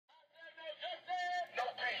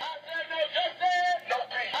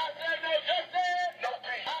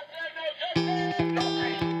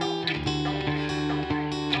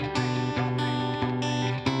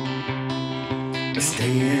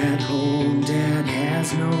stay-at-home dad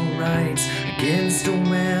has no rights against a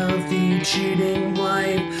wealthy, cheating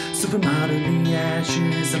wife. So from out of the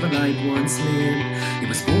ashes of a life once lived, he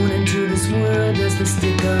was born into this world as the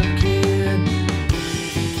stick-up kid.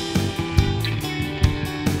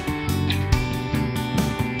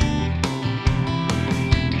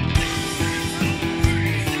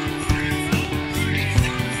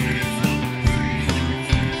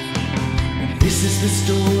 This is the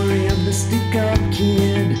story of the stick-up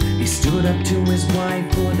kid. He stood up to his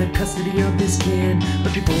wife for the custody of his kid.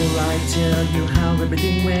 But before I tell you how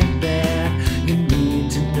everything went bad, you need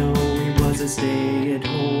to know he was a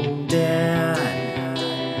stay-at-home dad.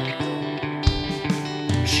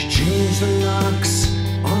 She changed the locks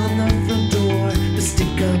on the front door. The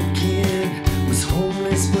stick-up kid was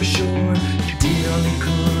homeless for sure. He did all he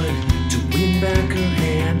could to win back her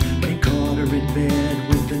hand, but he caught her in bed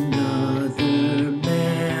with another.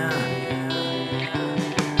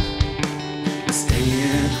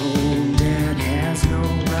 Stay-at-home dad has no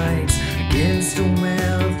rights against a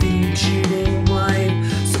wealthy, cheating wife.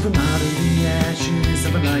 So from out of the ashes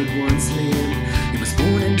of a life once lived, he was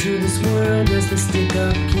born into this world as the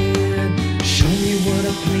stick-up kid. Show me what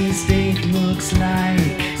a police state looks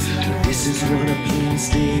like. This is what a police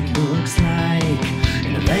state looks like.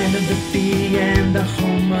 In the land of the free and the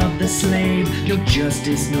home of the slave, no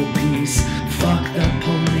justice, no peace, fuck the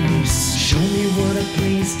police. Show me what a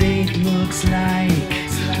police state looks like.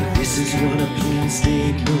 This is what a police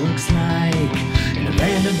state looks like. In the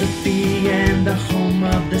land of the free and the home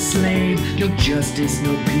of the slave, no justice,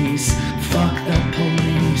 no peace, fuck the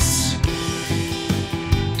police.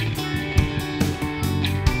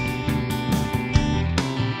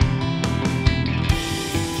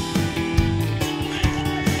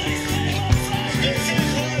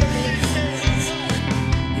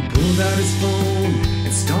 Out his phone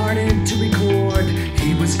and started to record.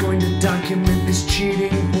 He was going to document this cheating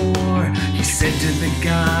whore. He said to the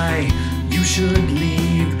guy, "You should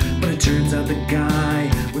leave," but it turns out the guy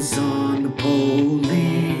was on the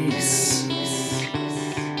police.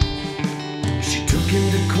 She took him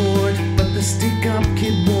to court, but the stick-up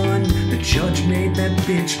kid won. The judge made that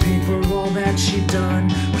bitch pay for all that she'd done,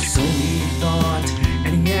 or so he thought,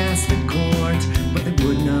 and he asked the court, but they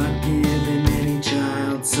would not give him any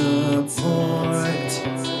child support.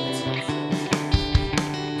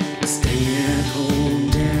 A stay-at-home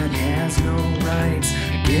dad has no rights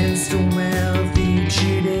against a wealthy,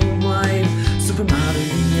 cheating wife. So from out of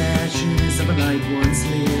the ashes of a life once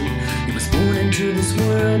lived, he was born into this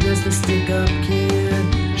world as the stick-up kid.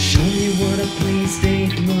 Show me what a police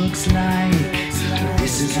state looks like.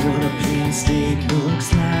 This is what a police state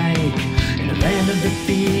looks like. In the land of the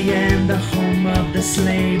free and the home of the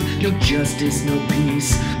slave, no justice, no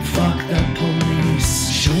peace, fuck the police.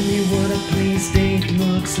 Show me what a police state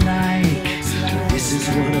looks like. This is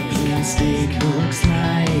what a police state looks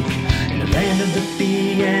like. In the land of the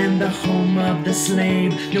free and the home of the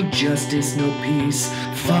slave, no justice, no peace,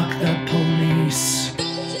 fuck the police.